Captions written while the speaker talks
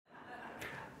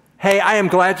Hey, I am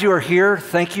glad you are here.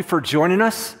 Thank you for joining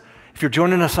us. If you're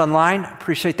joining us online, I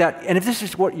appreciate that. And if this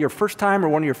is your first time or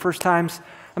one of your first times,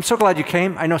 I'm so glad you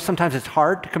came. I know sometimes it's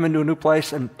hard to come into a new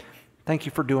place, and thank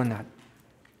you for doing that.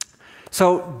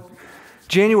 So,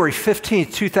 January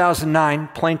 15th, 2009,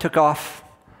 plane took off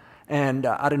and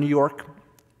out of New York,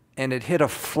 and it hit a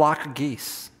flock of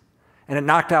geese, and it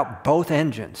knocked out both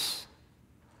engines.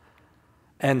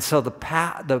 And so the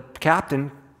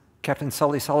captain, Captain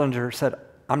Sully Sullinger, said,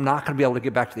 I'm not going to be able to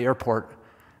get back to the airport.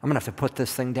 I'm going to have to put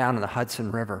this thing down in the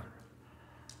Hudson River.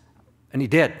 And he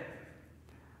did.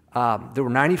 There were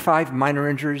 95 minor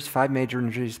injuries, 5 major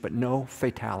injuries, but no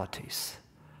fatalities.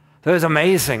 So it was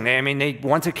amazing.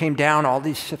 Once it came down, all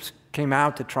these ships came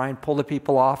out to try and pull the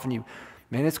people off. And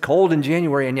it's cold in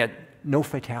January, and yet no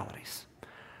fatalities.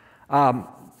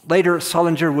 Later,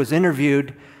 Sullinger was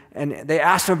interviewed, and they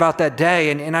asked him about that day.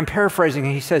 And I'm paraphrasing.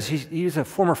 He says he was a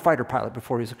former fighter pilot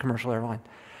before he was a commercial airline.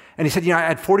 And he said, I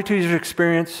had 42 years of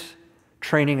experience,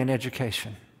 training, and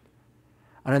education.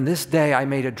 And on this day, I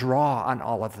made a draw on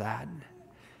all of that.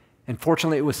 And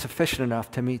fortunately, it was sufficient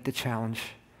enough to meet the challenge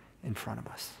in front of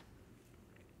us.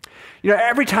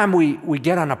 Every time we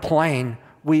get on a plane,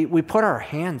 we put our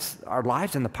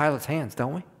lives in the pilot's hands,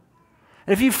 don't we?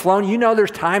 And if you've flown,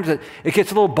 there's times that it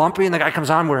gets a little bumpy and the guy comes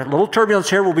on, we're a little turbulence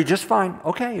here, we'll be just fine.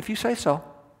 Okay, if you say so.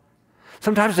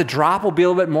 Sometimes the drop will be a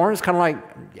little bit more, and it's kind of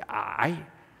like,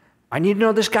 I need to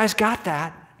know this guy's got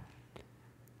that.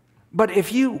 But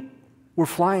if you were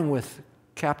flying with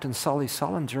Captain Sully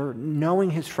Sullinger,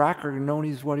 knowing his track record,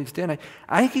 knowing what he's done,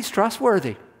 I think he's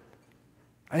trustworthy.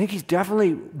 I think he's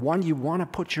definitely one you want to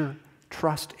put your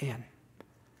trust in.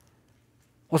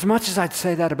 Well, as much as I'd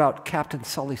say that about Captain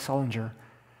Sully Sullinger,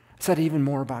 I said even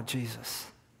more about Jesus.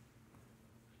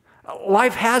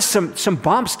 Life has some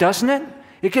bumps, doesn't it?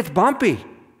 It gets bumpy.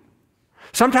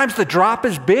 Sometimes the drop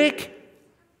is big.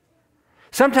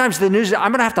 Sometimes the news is,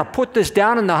 I'm going to have to put this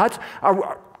down in the huts.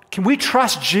 Can we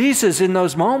trust Jesus in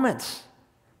those moments?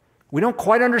 We don't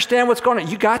quite understand what's going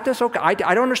on. You got this? Okay, I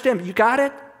don't understand, but you got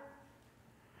it?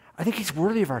 I think he's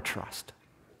worthy of our trust.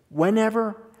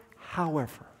 Whenever,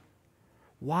 however.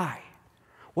 Why?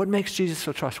 What makes Jesus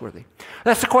so trustworthy?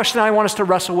 That's the question I want us to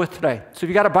wrestle with today. So if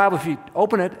you got a Bible, if you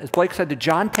open it, as Blake said, to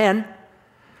John 10,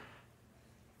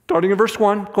 starting in verse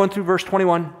 1, going through verse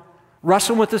 21,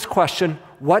 wrestle with this question,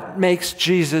 what makes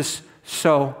Jesus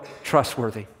so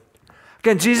trustworthy?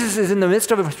 Again, Jesus is in the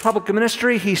midst of his public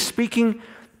ministry. He's speaking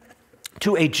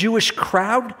to a Jewish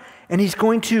crowd, and he's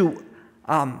going to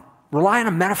rely on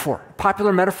a metaphor, a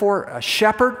popular metaphor, a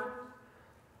shepherd.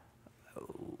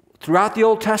 Throughout the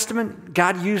Old Testament,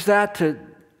 God used that to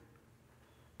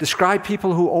describe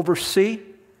people who oversee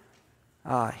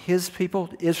his people,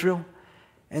 Israel.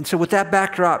 And so with that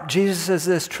backdrop, Jesus says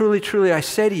this, truly, truly, I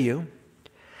say to you,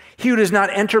 he who does not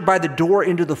enter by the door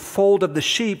into the fold of the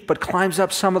sheep, but climbs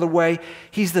up some other way,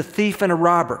 he's the thief and a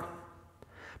robber.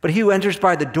 But he who enters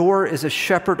by the door is a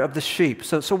shepherd of the sheep.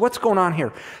 So what's going on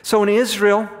here? So in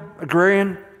Israel,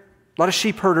 agrarian, a lot of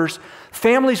sheep herders,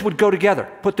 families would go together,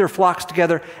 put their flocks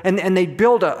together, and they'd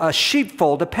build a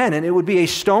sheepfold, a pen, and it would be a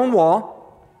stone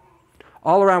wall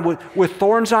all around with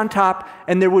thorns on top,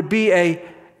 and there would be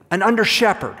an under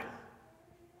shepherd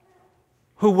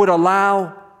who would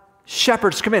allow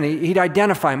shepherds to come in. He'd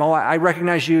identify them. Oh, I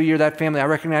recognize you. You're that family. I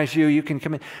recognize you. You can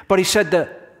come in. But he said the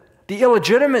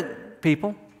illegitimate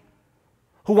people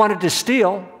who wanted to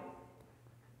steal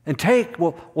and take,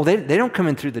 well, they don't come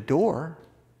in through the door.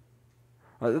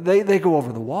 They go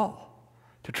over the wall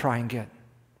to try and get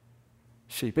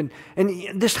sheep. And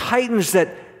this heightens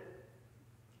that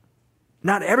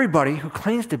not everybody who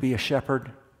claims to be a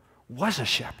shepherd was a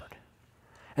shepherd.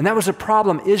 And that was a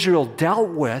problem Israel dealt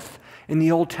with in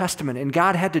the Old Testament. And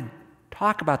God had to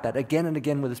talk about that again and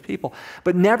again with his people,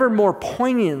 but never more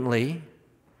poignantly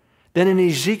than in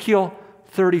Ezekiel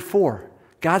 34.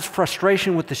 God's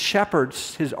frustration with the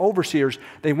shepherds, his overseers,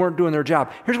 they weren't doing their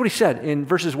job. Here's what he said in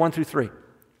verses 1 through 3.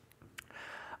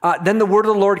 Then the word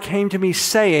of the Lord came to me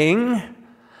saying,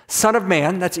 Son of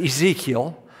man, that's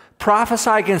Ezekiel, prophesy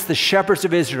against the shepherds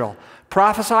of Israel.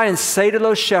 Prophesy and say to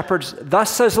those shepherds, thus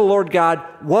says the Lord God,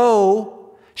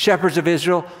 woe, shepherds of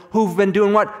Israel, who've been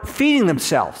doing what? Feeding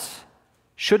themselves.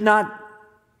 Should not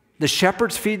the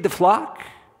shepherds feed the flock?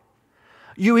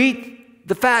 You eat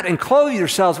the fat and clothe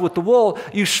yourselves with the wool.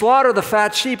 You slaughter the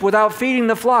fat sheep without feeding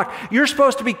the flock. You're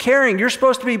supposed to be caring. You're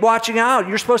supposed to be watching out.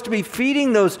 You're supposed to be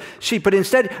feeding those sheep, but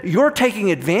instead you're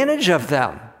taking advantage of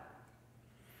them.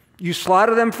 You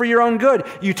slaughter them for your own good.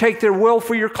 You take their wool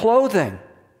for your clothing.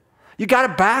 You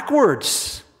got it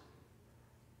backwards.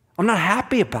 I'm not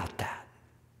happy about that.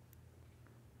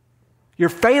 You're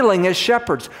failing as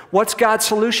shepherds. What's God's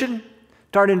solution?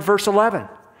 Start in verse 11.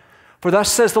 For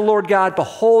thus says the Lord God,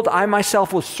 behold, I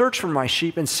myself will search for my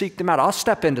sheep and seek them out. I'll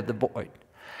step into the void.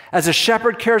 As a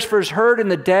shepherd cares for his herd in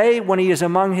the day when he is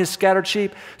among his scattered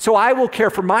sheep, so I will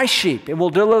care for my sheep and will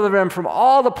deliver them from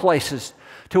all the places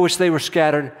to which they were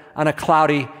scattered on a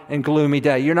cloudy and gloomy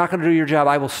day. You're not going to do your job.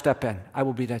 I will step in. I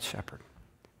will be that shepherd.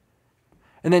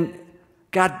 And then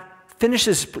God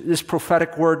finishes this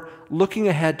prophetic word looking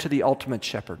ahead to the ultimate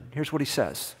shepherd. Here's what he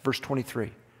says, verse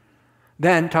 23.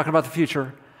 Then, talking about the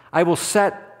future, I will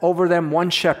set over them one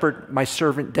shepherd, my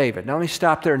servant David. Now let me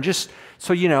stop there and just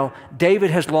so you know, David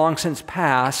has long since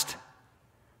passed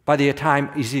by the time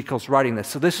Ezekiel's writing this.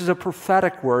 So this is a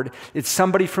prophetic word. It's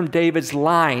somebody from David's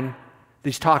line that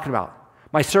he's talking about.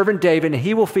 My servant David, and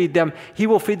he will feed them. He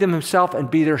will feed them himself and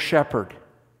be their shepherd.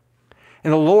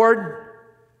 And the Lord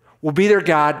will be their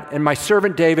God, and my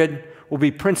servant David will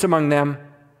be prince among them.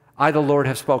 I, the Lord,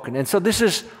 have spoken. And so this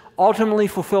is ultimately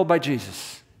fulfilled by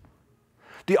Jesus.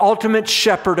 The ultimate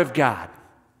shepherd of God,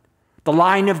 the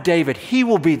line of David, he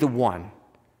will be the one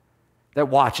that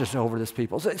watches over this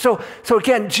people. So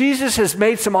again, Jesus has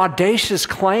made some audacious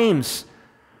claims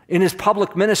in his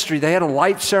public ministry. They had a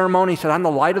light ceremony. He said, I'm the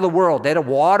light of the world. They had a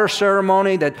water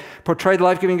ceremony that portrayed the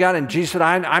life-giving God. And Jesus said,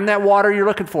 I'm that water you're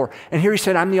looking for. And here he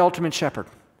said, I'm the ultimate shepherd.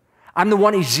 I'm the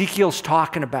one Ezekiel's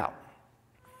talking about.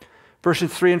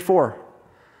 Verses 3 and 4.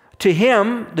 To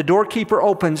him, the doorkeeper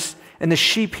opens, and the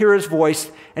sheep hear his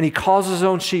voice, and he calls his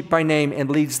own sheep by name and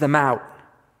leads them out.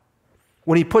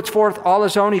 When he puts forth all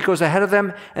his own, he goes ahead of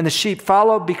them, and the sheep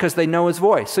follow because they know his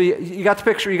voice. So you got the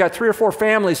picture. You got 3 or 4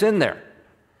 families in there.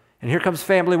 And here comes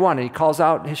family 1, and he calls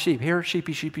out his sheep. Here,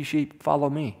 sheepy, sheepy, sheep, follow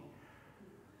me.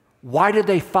 Why did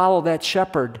they follow that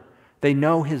shepherd? They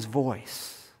know his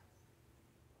voice.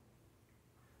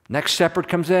 Next shepherd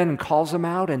comes in and calls them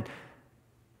out, and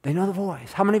they know the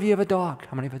voice. How many of you have a dog?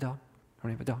 How many have a dog? How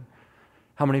many have a dog?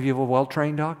 How many of you have a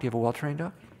well-trained dog? Do you have a well-trained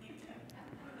dog?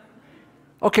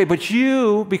 Okay, but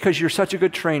you, because you're such a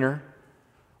good trainer,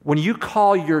 when you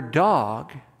call your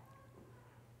dog,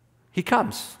 he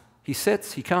comes. He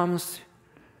sits, he comes,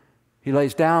 he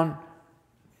lays down.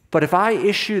 But if I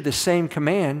issue the same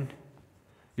command,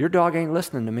 your dog ain't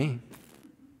listening to me.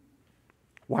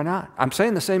 Why not? I'm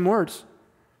saying the same words.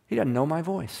 He doesn't know my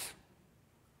voice.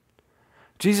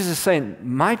 Jesus is saying,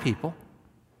 my people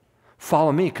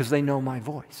follow me because they know my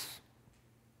voice.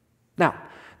 Now,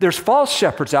 there's false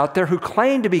shepherds out there who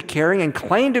claim to be caring and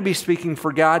claim to be speaking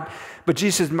for God, but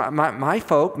Jesus says, my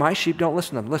folk, my sheep don't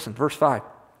listen to them. Listen, verse 5.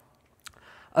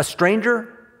 A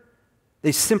stranger,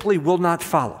 they simply will not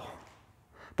follow,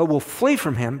 but will flee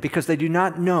from him because they do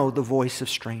not know the voice of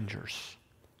strangers.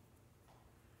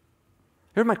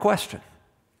 Here's my question.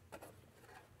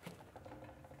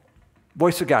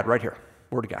 Voice of God, right here.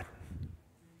 Word of God.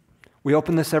 We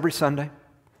open this every Sunday.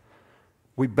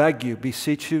 We beg you,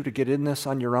 beseech you to get in this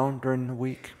on your own during the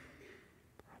week.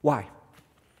 Why?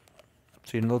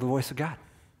 So you know the voice of God.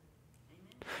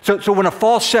 So when a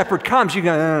false shepherd comes, you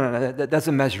go, no, that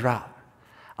doesn't measure up.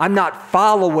 I'm not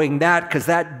following that because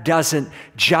that doesn't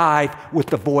jive with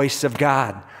the voice of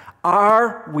God.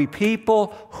 Are we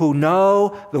people who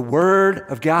know the Word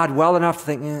of God well enough to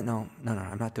think, no,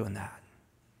 I'm not doing that?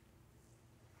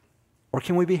 Or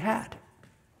can we be had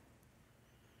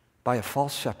by a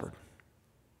false shepherd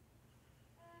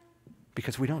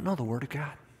because we don't know the Word of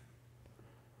God?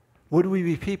 Would we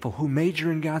be people who major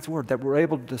in God's Word, that we're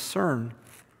able to discern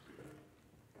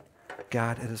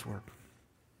God at His Word?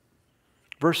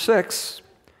 Verse 6,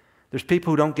 there's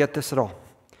people who don't get this at all.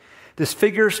 This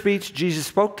figure of speech, Jesus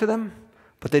spoke to them,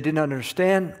 but they did not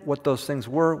understand what those things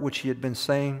were which He had been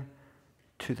saying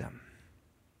to them.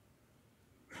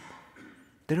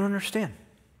 They don't understand.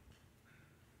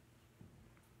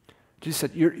 Jesus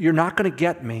said, you're not going to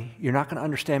get me, you're not going to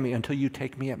understand me until you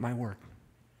take me at my word.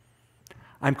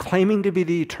 I'm claiming to be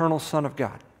the eternal Son of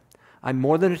God. I'm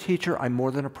more than a teacher, I'm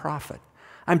more than a prophet.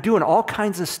 I'm doing all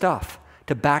kinds of stuff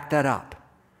to back that up,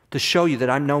 to show you that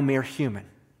I'm no mere human.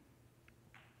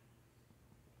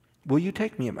 Will you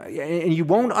take me at my, and you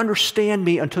won't understand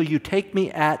me until you take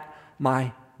me at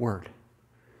my word.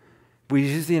 We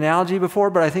used the analogy before,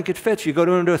 but I think it fits. You go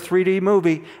into a 3D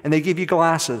movie and they give you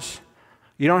glasses.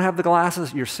 You don't have the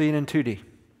glasses, you're seeing in 2D.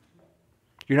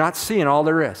 You're not seeing all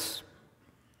there is.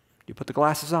 You put the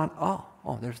glasses on, oh,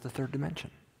 there's the third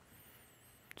dimension.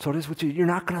 So it is with you. You're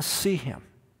not going to see Him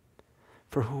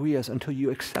for who He is until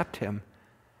you accept Him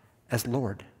as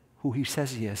Lord, who He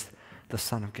says He is, the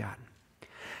Son of God.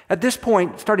 At this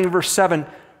point, starting in verse 7,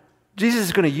 Jesus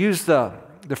is going to use the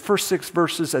first 6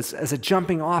 verses as a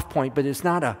jumping off point, but it's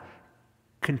not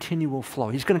continual flow.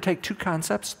 He's going to take two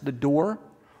concepts, the door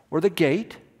or the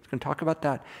gate. He's going to talk about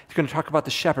that. He's going to talk about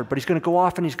the shepherd, but he's going to go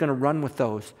off and he's going to run with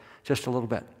those just a little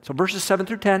bit. So verses 7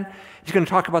 through 10, he's going to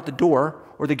talk about the door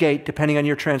or the gate, depending on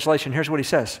your translation. Here's what he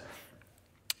says.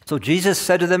 So Jesus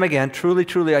said to them again, truly,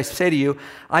 truly, I say to you,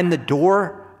 I'm the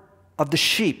door of the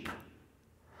sheep.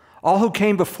 All who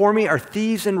came before me are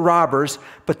thieves and robbers,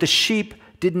 but the sheep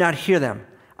did not hear them.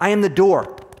 I am the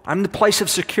door. I'm the place of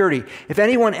security. If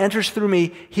anyone enters through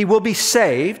me, he will be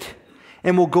saved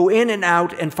and will go in and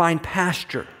out and find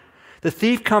pasture. The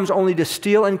thief comes only to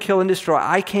steal and kill and destroy.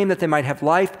 I came that they might have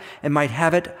life and might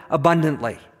have it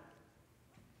abundantly.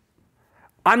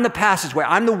 I'm the passageway.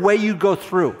 I'm the way you go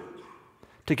through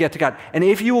to get to God. And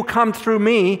if you will come through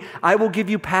me, I will give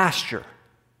you pasture.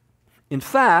 In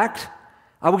fact,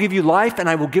 I will give you life and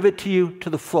I will give it to you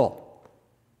to the full.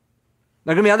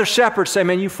 There are going to be other shepherds say,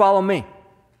 man, you follow me.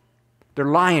 They're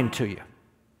lying to you.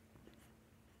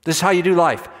 This is how you do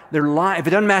life. They're lying. If it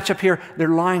doesn't match up here, they're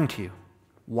lying to you.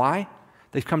 Why?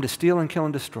 They've come to steal and kill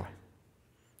and destroy.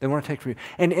 They want to take from you.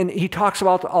 And he talks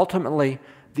about ultimately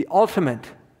the ultimate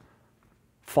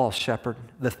false shepherd,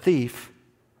 the thief,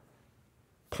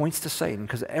 points to Satan,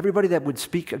 because everybody that would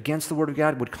speak against the word of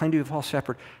God, would claim to be a false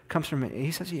shepherd, comes from him.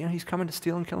 He says, he's coming to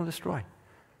steal and kill and destroy.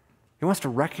 He wants to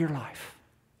wreck your life.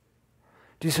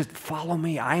 Jesus said, follow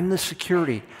me. I am the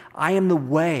security. I am the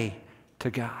way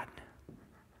to God.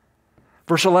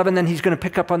 Verse 11, then he's going to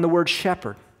pick up on the word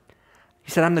shepherd. He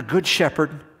said, I'm the good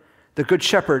shepherd. The good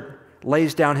shepherd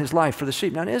lays down his life for the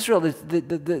sheep. Now in Israel,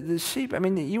 the sheep, I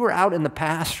mean, you were out in the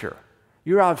pasture.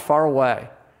 You were out far away.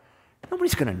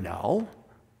 Nobody's going to know.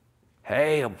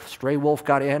 Hey, a stray wolf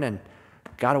got in and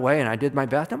got away and I did my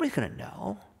best. Nobody's going to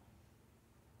know.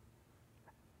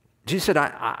 Jesus said,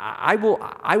 I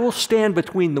will stand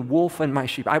between the wolf and my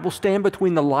sheep. I will stand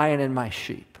between the lion and my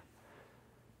sheep.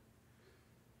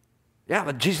 Yeah,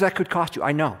 but Jesus, that could cost you.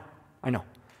 I know.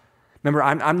 Remember,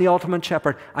 I'm the ultimate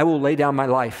shepherd. I will lay down my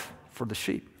life for the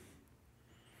sheep.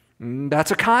 That's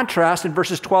a contrast in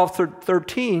verses 12 through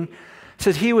 13. It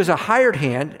says, he was a hired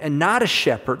hand and not a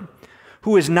shepherd,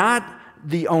 who is not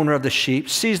the owner of the sheep,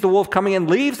 sees the wolf coming and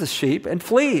leaves the sheep and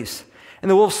flees. And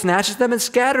the wolf snatches them and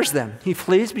scatters them. He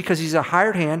flees because he's a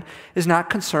hired hand, is not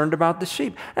concerned about the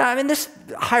sheep. Now, I mean, this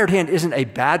hired hand isn't a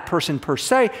bad person per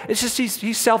se. It's just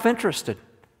he's self-interested.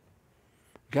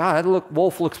 God,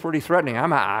 wolf looks pretty threatening.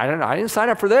 I didn't sign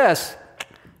up for this.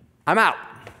 I'm out.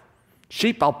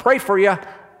 Sheep, I'll pray for you.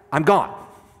 I'm gone.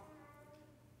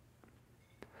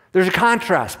 There's a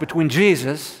contrast between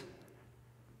Jesus,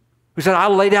 who said,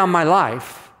 I'll lay down my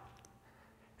life,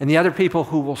 and the other people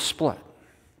who will split.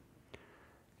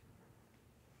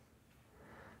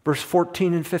 Verse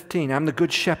 14 and 15, I'm the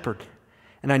good shepherd,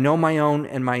 and I know my own,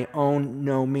 and my own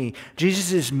know me.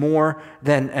 Jesus is more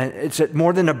than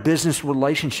a business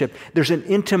relationship. There's an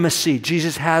intimacy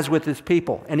Jesus has with his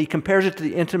people, and he compares it to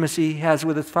the intimacy he has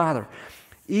with his Father.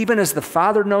 Even as the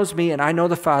Father knows me, and I know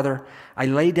the Father, I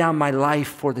lay down my life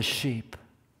for the sheep.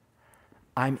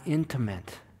 I'm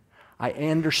intimate. I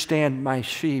understand my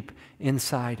sheep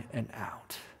inside and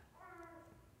out.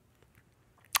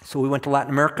 So we went to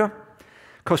Latin America.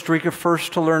 Costa Rica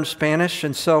first to learn Spanish,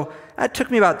 and so it took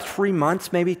me about 3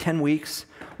 months, maybe 10 weeks,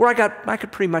 where I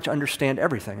could pretty much understand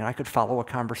everything, and I could follow a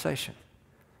conversation.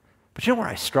 But you know where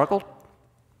I struggled?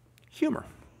 Humor.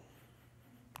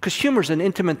 Because humor is an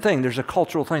intimate thing. There's a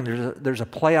cultural thing. There's a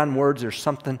play on words. There's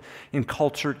something in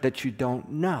culture that you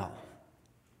don't know.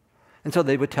 And so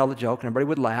they would tell the joke, and everybody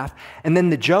would laugh. And then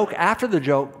the joke, after the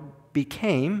joke,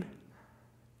 became,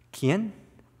 ¿Quién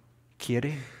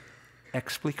quiere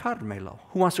explicármelo?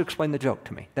 Who wants to explain the joke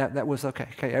to me? That was okay.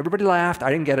 Okay, everybody laughed. I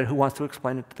didn't get it. Who wants to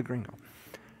explain it to the gringo?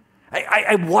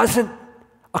 I wasn't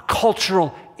a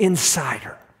cultural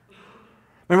insider.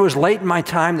 Remember, it was late in my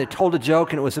time. They told a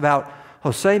joke, and it was about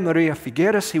Jose Maria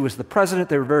Figueres. He was the president.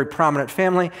 They were a very prominent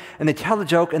family. And they tell the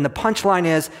joke, and the punchline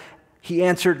is, he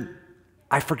answered,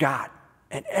 I forgot.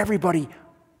 And everybody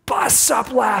busts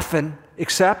up laughing,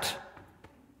 except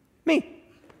me.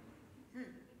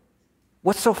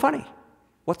 What's so funny?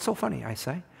 What's so funny, I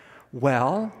say?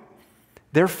 Well,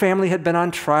 their family had been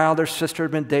on trial. Their sister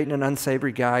had been dating an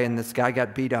unsavory guy, and this guy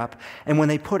got beat up. And when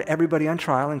they put everybody on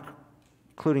trial,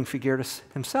 including Figueres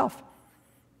himself,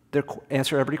 their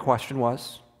answer to every question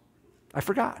was, I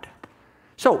forgot.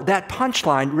 So that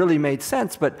punchline really made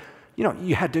sense, but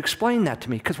you had to explain that to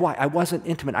me, because why? I wasn't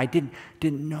intimate. I didn't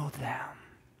know them,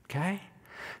 okay?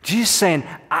 Jesus is saying,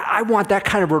 I want that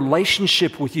kind of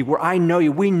relationship with you where I know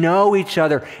you. We know each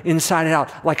other inside and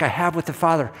out, like I have with the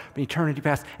Father from eternity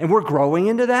past. And we're growing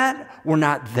into that. We're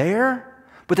not there,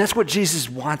 but that's what Jesus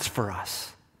wants for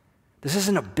us. This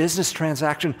isn't a business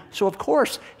transaction, so of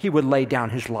course he would lay down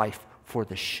his life for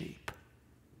the sheep.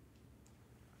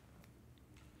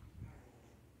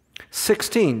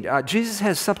 16, Jesus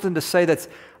has something to say that's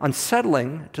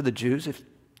unsettling to the Jews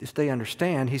if they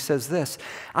understand. He says this,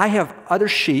 I have other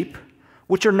sheep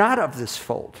which are not of this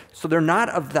fold. So they're not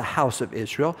of the house of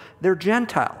Israel, they're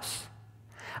Gentiles.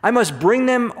 I must bring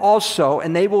them also,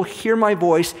 and they will hear my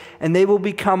voice, and they will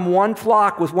become one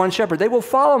flock with one shepherd. They will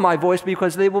follow my voice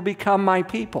because they will become my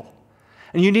people.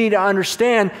 And you need to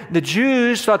understand, the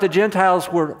Jews thought the Gentiles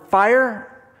were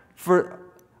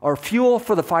fuel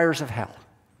for the fires of hell.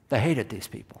 They hated these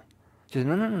people. She said,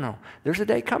 no. There's a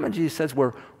day coming, Jesus says,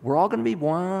 where we're all going to be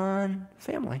one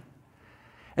family.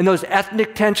 And those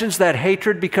ethnic tensions, that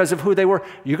hatred because of who they were,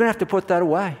 you're going to have to put that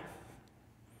away.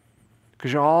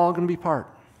 Because you're all going to be part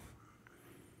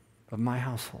of my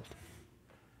household.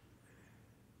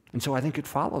 And so I think it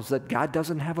follows that God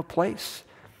doesn't have a place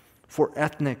for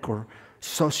ethnic or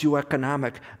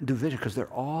socioeconomic division because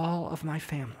they're all of my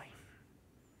family.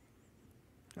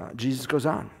 Jesus goes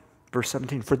on, verse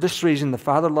 17, for this reason the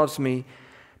Father loves me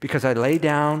because I lay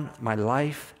down my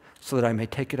life so that I may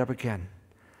take it up again.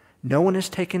 No one has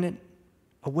taken it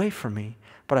away from me,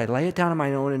 but I lay it down on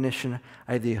my own initiative.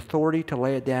 I have the authority to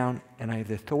lay it down, and I have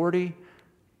the authority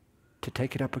to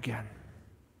take it up again.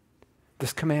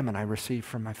 This commandment I received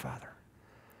from my Father.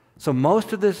 So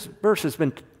most of this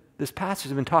passage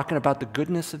has been talking about the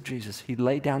goodness of Jesus. He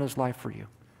laid down his life for you.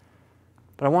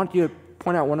 But I want you to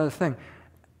point out one other thing.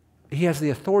 He has the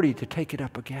authority to take it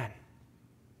up again.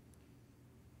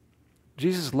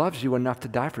 Jesus loves you enough to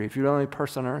die for you. If you're the only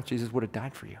person on earth, Jesus would have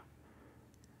died for you.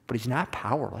 But he's not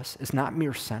powerless. It's not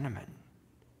mere sentiment.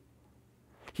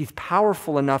 He's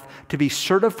powerful enough to be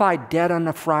certified dead on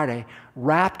a Friday,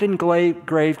 wrapped in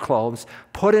grave clothes,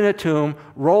 put in a tomb,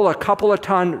 roll a couple of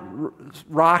ton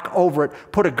rock over it,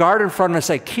 put a guard in front of him and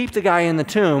say, keep the guy in the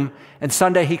tomb, and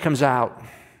Sunday he comes out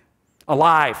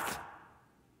alive.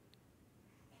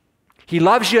 He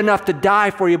loves you enough to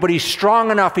die for you, but he's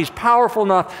strong enough, he's powerful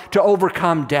enough to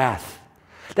overcome death.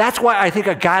 That's why I think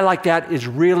a guy like that is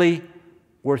really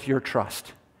worth your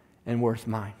trust and worth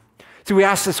mine. So we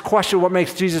ask this question, what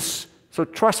makes Jesus so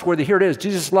trustworthy? Here it is.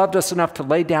 Jesus loved us enough to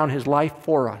lay down his life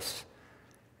for us,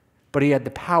 but he had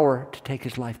the power to take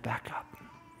his life back up.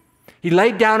 He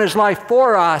laid down his life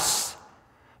for us,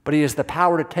 but he has the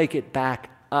power to take it back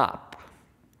up.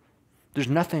 There's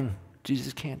nothing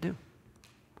Jesus can't do.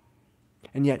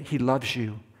 And yet he loves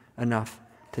you enough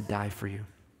to die for you.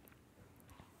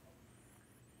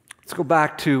 Let's go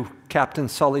back to Captain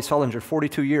Sully Sullinger,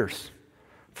 42 years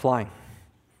flying.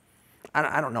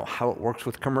 I don't know how it works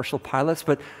with commercial pilots,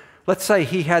 but let's say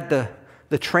he had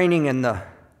the training and the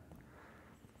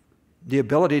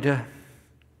ability to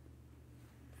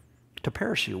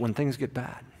parachute when things get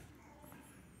bad.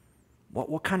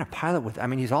 What kind of pilot would,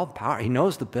 he's all power. He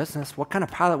knows the business. What kind of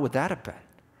pilot would that have been?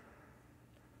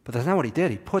 But that's not what he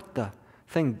did. He put the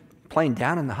plane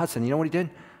down in the Hudson. You know what he did?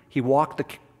 He walked the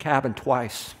cabin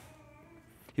twice.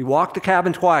 He walked the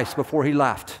cabin twice before he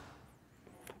left.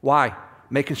 Why?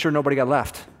 Making sure nobody got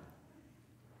left.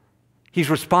 He's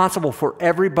responsible for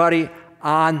everybody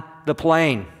on the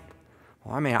plane.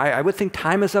 Well, I would think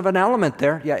time is of an element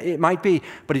there. Yeah, it might be,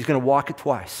 but he's going to walk it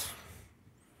twice.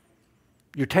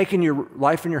 You're taking your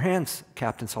life in your hands,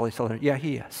 Captain Sully Sullinger. Yeah,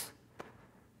 he is.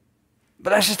 But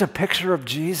that's just a picture of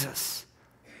Jesus.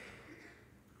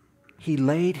 He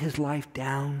laid his life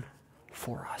down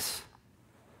for us.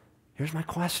 Here's my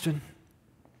question.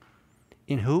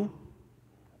 In who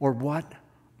or what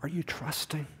are you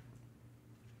trusting?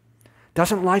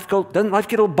 Doesn't life get a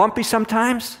little bumpy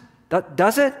sometimes?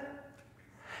 Does it?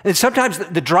 And sometimes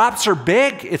the drops are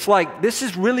big. It's like, this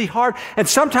is really hard. And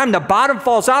sometimes the bottom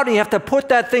falls out and you have to put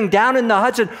that thing down in the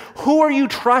Hudson. Who are you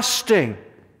trusting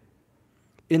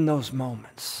in those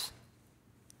moments?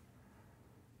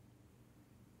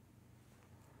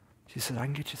 She said, I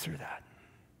can get you through that.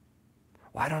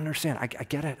 Well, I don't understand. I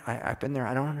get it. I've been there.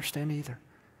 I don't understand either.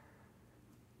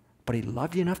 But he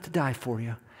loved you enough to die for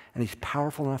you, and he's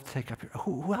powerful enough to take up your...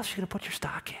 Who else are you going to put your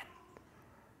stock in?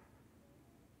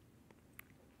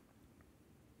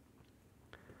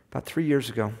 About 3 years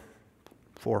ago,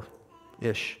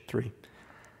 4-ish, 3,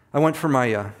 I went for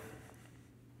my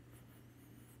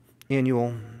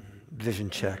annual vision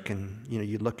check, and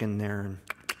you look in there and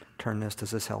turn this.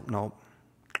 Does this help? Nope.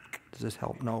 Does this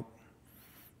help? Nope.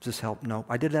 Does this help? Nope.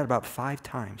 I did that about 5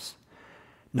 times.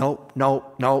 Nope,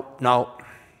 nope, nope, nope.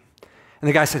 And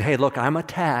the guy said, hey, look, I'm a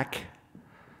tech,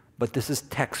 but this is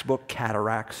textbook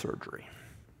cataract surgery.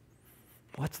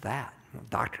 What's that? The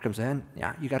doctor comes in.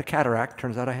 Yeah, you got a cataract.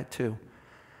 Turns out I had 2.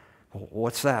 Well,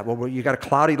 what's that? Well, you got a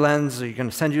cloudy lens. You're going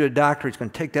to send you to a doctor. He's going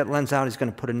to take that lens out. He's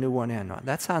going to put a new one in.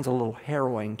 That sounds a little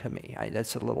harrowing to me.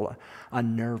 That's a little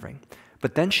unnerving.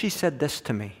 But then she said this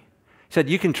to me. She said,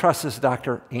 you can trust this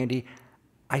doctor, Andy.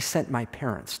 I sent my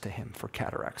parents to him for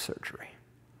cataract surgery.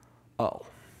 Oh.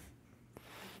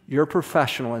 You're a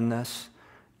professional in this.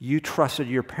 You trusted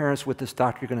your parents with this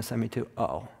doctor you're going to send me to.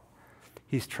 Oh.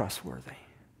 He's trustworthy.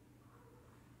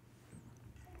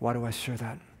 Why do I share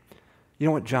that? You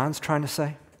know what John's trying to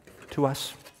say to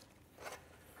us?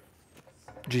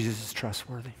 Jesus is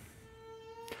trustworthy.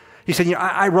 He said,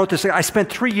 I wrote this. I spent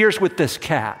 3 years with this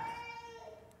cat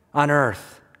on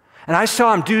earth. And I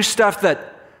saw him do stuff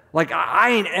that, like, I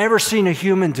ain't ever seen a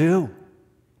human do.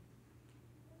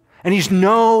 And he's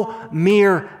no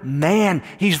mere man.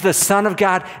 He's the Son of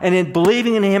God. And in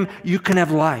believing in him, you can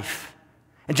have life.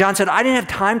 And John said, I didn't have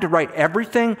time to write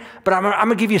everything, but I'm going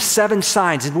to give you 7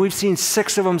 signs. And we've seen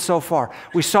 6 of them so far.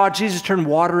 We saw Jesus turn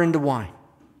water into wine.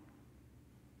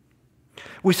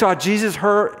 We saw Jesus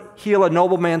heal a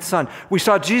nobleman's son. We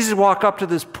saw Jesus walk up to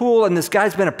this pool, and this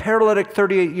guy's been a paralytic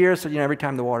 38 years. So, every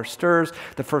time the water stirs,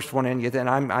 the first one in,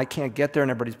 I can't get there,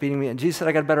 and everybody's beating me. And Jesus said,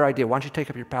 I got a better idea. Why don't you take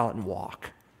up your pallet and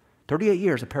walk? 38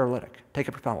 years, a paralytic. Take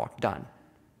up your pallet and walk. Done.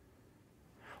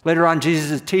 Later on,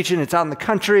 Jesus is teaching. It's out in the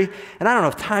country. And I don't know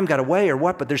if time got away or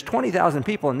what, but there's 20,000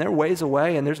 people, and they're ways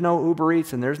away, and there's no Uber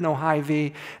Eats, and there's no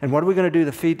Hy-Vee. And what are we going to do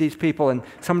to feed these people? And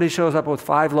somebody shows up with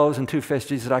 5 loaves and 2 fish.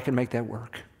 Jesus said, I can make that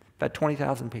work. Fed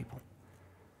 20,000 people.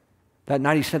 That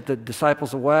night, he sent the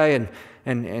disciples away,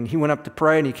 and he went up to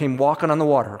pray, and he came walking on the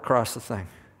water across the thing.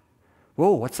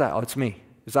 Whoa, what's that? Oh, it's me.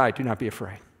 It's I. Do not be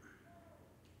afraid.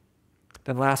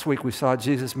 Then last week, we saw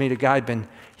Jesus meet a guy who'd been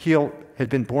healed, had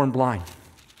been born blind.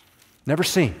 Never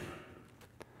seen.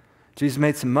 Jesus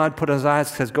made some mud, put on his eyes,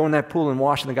 says, go in that pool and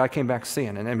wash, and the guy came back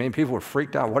seeing. And people were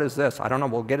freaked out. What is this? I don't know.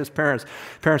 We'll get his parents.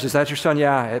 Parents, is that your son?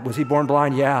 Yeah. Was he born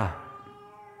blind? Yeah.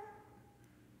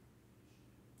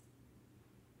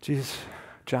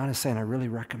 John is saying, I really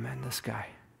recommend this guy.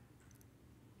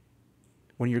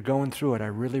 When you're going through it, I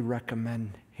really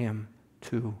recommend him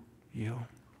to you.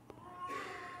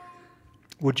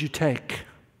 Would you take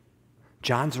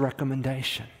John's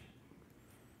recommendation?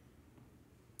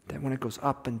 That when it goes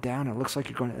up and down, it looks like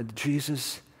you're going,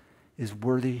 Jesus is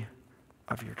worthy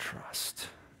of your trust.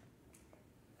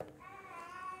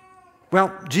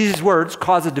 Well, Jesus' words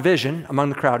cause a division among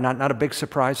the crowd. Not a big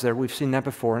surprise there. We've seen that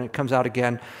before, and it comes out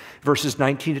again, verses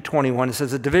 19 to 21. It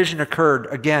says, a division occurred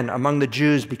again among the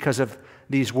Jews because of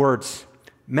these words.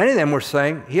 Many of them were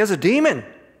saying, he has a demon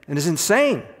and is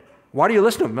insane. Why do you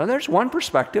listen to him? Well, there's one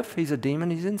perspective. He's a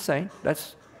demon. He's insane.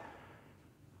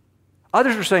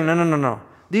 Others were saying, no.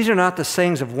 These are not the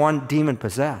sayings of one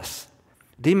demon-possessed.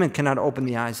 Demon cannot open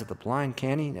the eyes of the blind,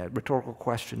 can he? A rhetorical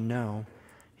question, no,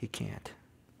 he can't.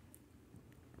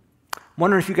 I'm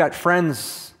wondering if you got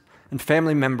friends and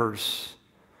family members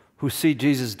who see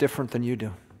Jesus different than you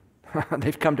do.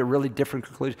 They've come to really different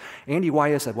conclusions. Andy,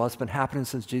 why is that? Well, it's been happening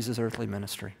since Jesus' earthly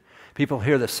ministry. People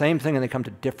hear the same thing and they come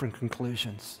to different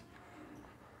conclusions.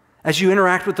 As you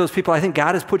interact with those people, I think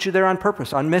God has put you there on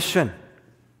purpose, on mission.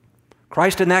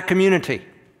 Christ in that community.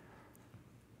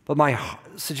 But my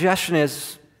suggestion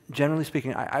is, generally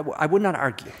speaking, I would not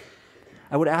argue.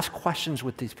 I would ask questions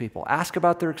with these people. Ask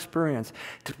about their experience.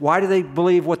 Why do they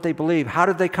believe what they believe? How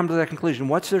did they come to that conclusion?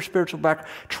 What's their spiritual background?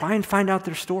 Try and find out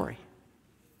their story.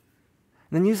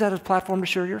 And then use that as a platform to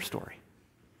share your story.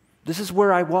 This is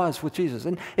where I was with Jesus.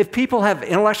 And if people have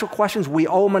intellectual questions, we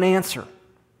owe them an answer.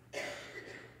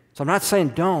 So I'm not saying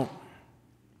don't.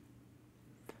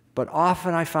 But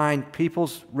often I find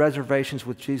people's reservations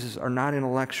with Jesus are not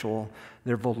intellectual,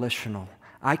 they're volitional.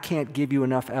 I can't give you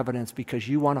enough evidence because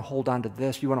you want to hold on to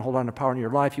this, you want to hold on to power in your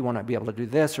life, you want to be able to do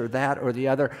this or that or the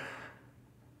other.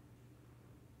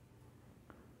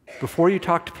 Before you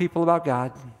talk to people about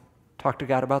God, talk to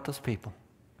God about those people.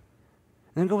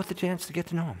 And then go with the chance to get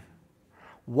to know Him.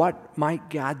 What might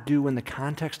God do in the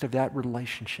context of that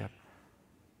relationship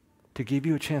to give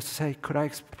you a chance to say, could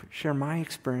I share my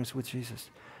experience with Jesus?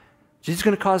 Jesus is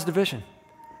going to cause division.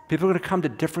 People are going to come to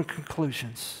different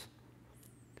conclusions.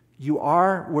 You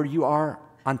are where you are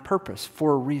on purpose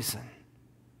for a reason.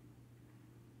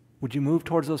 Would you move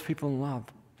towards those people in love,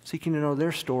 seeking to know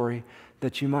their story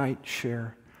that you might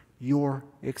share your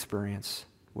experience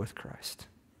with Christ?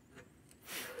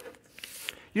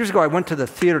 Years ago, I went to the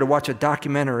theater to watch a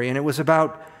documentary, and it was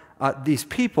about these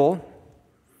people,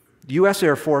 the U.S.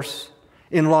 Air Force,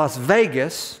 in Las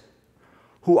Vegas,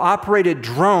 who operated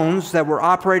drones that were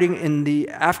operating in the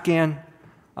Afghan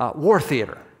war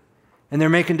theater. And they're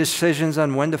making decisions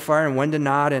on when to fire and when to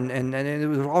not, and it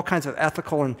was all kinds of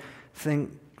ethical and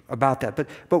about that.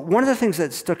 But one of the things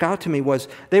that stuck out to me was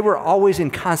they were always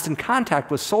in constant contact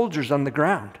with soldiers on the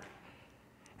ground.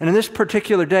 And in this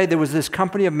particular day, there was this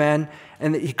company of men,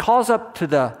 and he calls up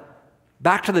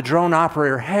back to the drone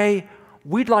operator, hey,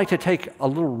 we'd like to take a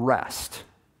little rest.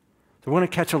 So we're going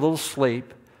to catch a little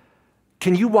sleep.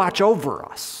 Can you watch over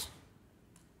us?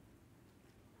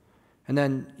 And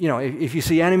then, if you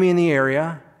see enemy in the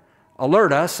area,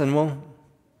 alert us, and we'll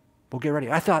get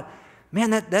ready. I thought, man,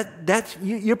 that's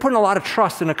you're putting a lot of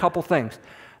trust in a couple things.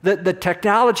 The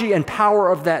technology and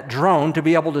power of that drone to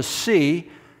be able to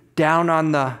see down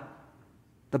on the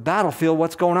battlefield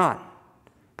what's going on.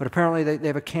 But apparently they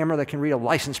have a camera that can read a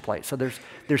license plate, so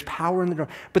there's power in the drone.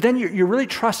 But then you're really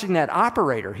trusting that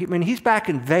operator. He's back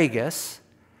in Vegas,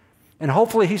 and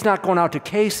hopefully he's not going out to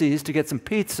Casey's to get some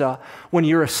pizza when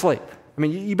you're asleep.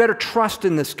 You better trust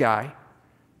in this guy.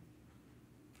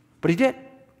 But he did.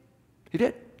 He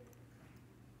did.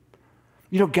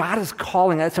 God is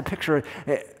calling. That's a picture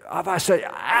of us,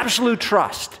 absolute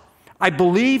trust. I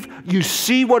believe you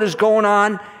see what is going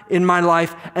on in my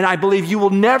life, and I believe you will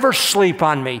never sleep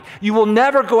on me. You will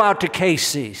never go out to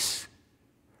Casey's.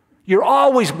 You're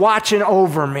always watching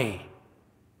over me.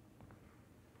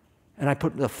 And I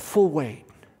put the full weight,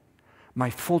 my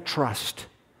full trust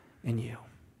in you.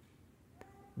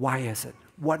 Why is it?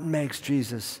 What makes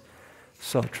Jesus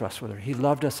so trustworthy? He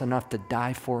loved us enough to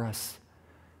die for us,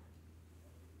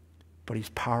 but he's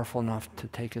powerful enough to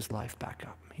take his life back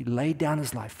up. He laid down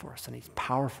his life for us, and he's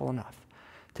powerful enough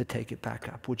to take it back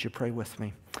up. Would you pray with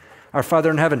me? Our Father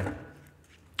in heaven,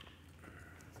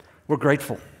 we're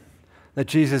grateful that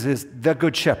Jesus is the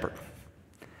Good Shepherd.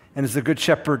 And as the Good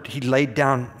Shepherd, he laid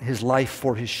down his life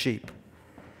for his sheep.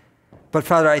 But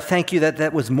Father, I thank you that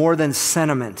that was more than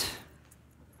sentiment.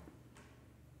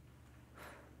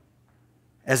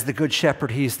 As the Good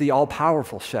Shepherd, he's the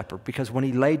all-powerful shepherd, because when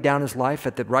he laid down his life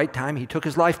at the right time, he took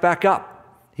his life back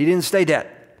up. He didn't stay dead.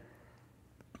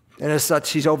 And as such,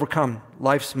 he's overcome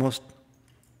life's most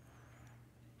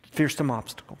fearsome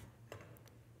obstacle.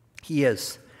 He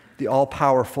is the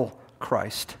all-powerful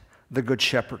Christ, the Good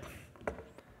Shepherd.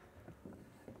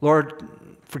 Lord,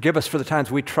 forgive us for the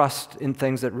times we trust in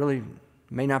things that really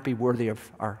may not be worthy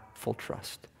of our full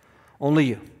trust. Only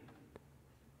you.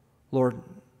 Lord,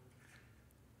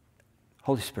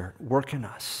 Holy Spirit, work in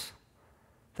us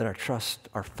that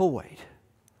our full weight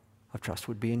of trust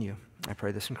would be in you. I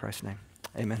pray this in Christ's name.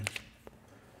 Amen.